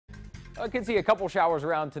I can see a couple showers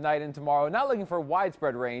around tonight and tomorrow. Not looking for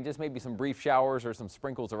widespread rain, just maybe some brief showers or some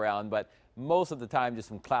sprinkles around, but most of the time just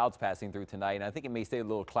some clouds passing through tonight. And I think it may stay a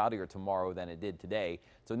little cloudier tomorrow than it did today.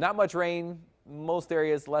 So not much rain. Most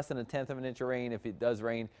areas less than 1/10 of an inch of rain if it does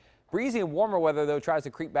rain. Breezy and warmer weather, though, tries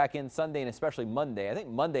to creep back in Sunday and especially Monday. I think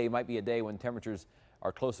Monday might be a day when temperatures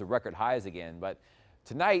are close to record highs again. But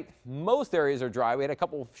tonight, most areas are dry. We had a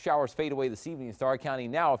couple showers fade away this evening in Starr County.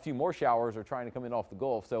 Now a few more showers are trying to come in off the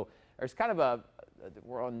Gulf. So there's kind of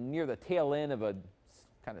we're on near the tail end of a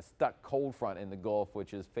kind of stuck cold front in the Gulf,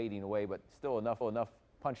 which is fading away, but still enough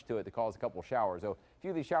punch to it to cause a couple showers. So a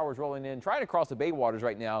few of these showers rolling in, trying to cross the bay waters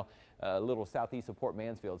right now, a little southeast of Port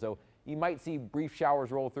Mansfield. So you might see brief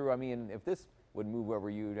showers roll through. I mean, if this would move over,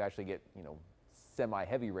 you'd actually get,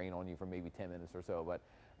 semi-heavy rain on you for maybe 10 minutes or so. But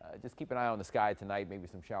just keep an eye on the sky tonight, maybe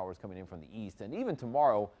some showers coming in from the east. And even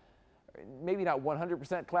tomorrow, maybe not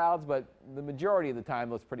 100% clouds, but the majority of the time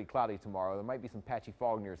looks pretty cloudy tomorrow. There might be some patchy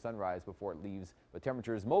fog near sunrise before it leaves, but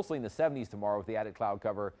temperatures mostly in the 70s tomorrow with the added cloud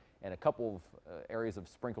cover, and a couple of areas of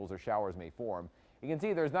sprinkles or showers may form. You can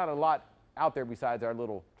see there's not a lot out there besides our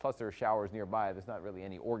little cluster of showers nearby. There's not really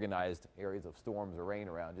any organized areas of storms or rain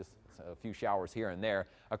around, just a few showers here and there.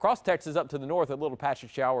 Across Texas up to the north, a little patch of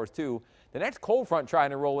showers too. The next cold front trying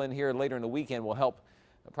to roll in here later in the weekend will help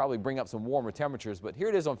probably bring up some warmer temperatures. But here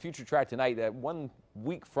it is on Future Track tonight. That one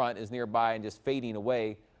weak front is nearby and just fading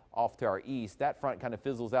away off to our east. That front kind of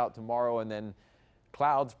fizzles out tomorrow, and then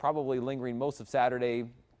clouds probably lingering most of Saturday,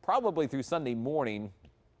 probably through Sunday morning,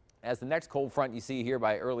 as the next cold front you see here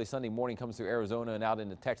by early Sunday morning comes through Arizona and out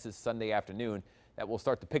into Texas Sunday afternoon. That will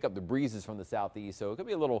start to pick up the breezes from the southeast. So it could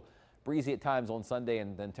be a little breezy at times on Sunday,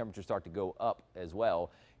 and then temperatures start to go up as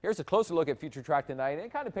well. Here's a closer look at Future Track tonight, and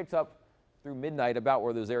it kind of picks up through midnight about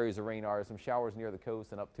where those areas of rain are. Some showers near the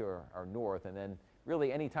coast and up to our north, and then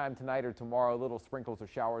really any time tonight or tomorrow, little sprinkles or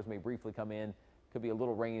showers may briefly come in. Could be a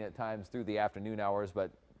little rain at times through the afternoon hours, but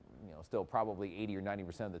still probably 80 or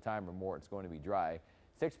 90% of the time or more it's going to be dry.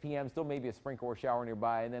 6 p.m. still maybe a sprinkle or shower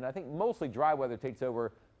nearby, and then I think mostly dry weather takes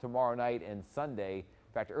over tomorrow night and Sunday.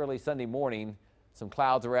 In fact, early Sunday morning, some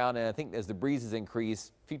clouds around, and I think as the breezes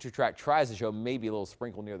increase, Future Track tries to show maybe a little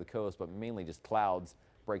sprinkle near the coast, but mainly just clouds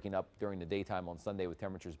breaking up during the daytime on Sunday with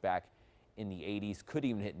temperatures back in the 80s. Could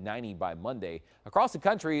even hit 90 by Monday. Across the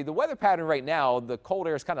country, the weather pattern right now, the cold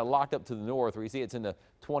air is kind of locked up to the north, where you see it's in the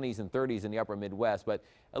 20s and 30s in the upper Midwest, but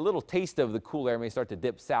a little taste of the cool air may start to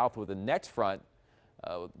dip south with the next front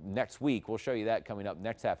next week. We'll show you that coming up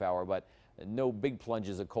next half hour, but no big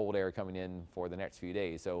plunges of cold air coming in for the next few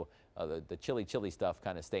days. So the chilly stuff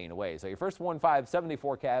kind of staying away. So your first 1-5-70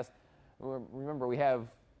 forecast, remember we have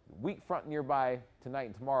weak front nearby tonight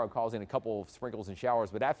and tomorrow causing a couple of sprinkles and showers,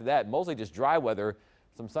 but after that mostly just dry weather.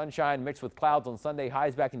 Some sunshine mixed with clouds on Sunday,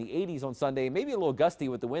 highs back in the 80s on Sunday, maybe a little gusty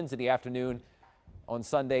with the winds in the afternoon on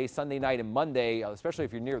Sunday night and Monday, especially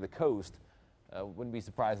if you're near the coast. Wouldn't be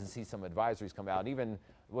surprised to see some advisories come out. Even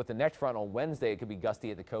with the next front on Wednesday, it could be gusty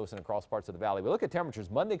at the coast and across parts of the valley. But look at temperatures.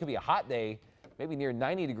 Monday could be a hot day, maybe near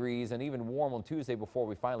 90 degrees, and even warm on Tuesday before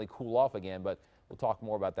we finally cool off again. But we'll talk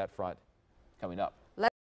more about that front coming up.